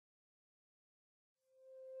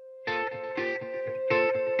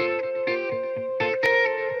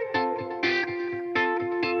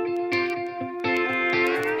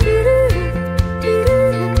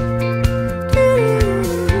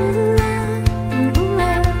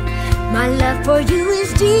for you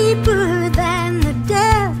is deeper than the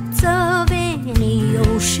depths of any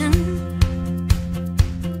ocean,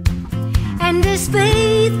 and as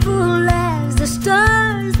faithful as the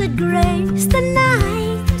stars that grace the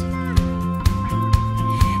night,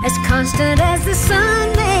 as constant as the sun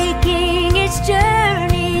making its journey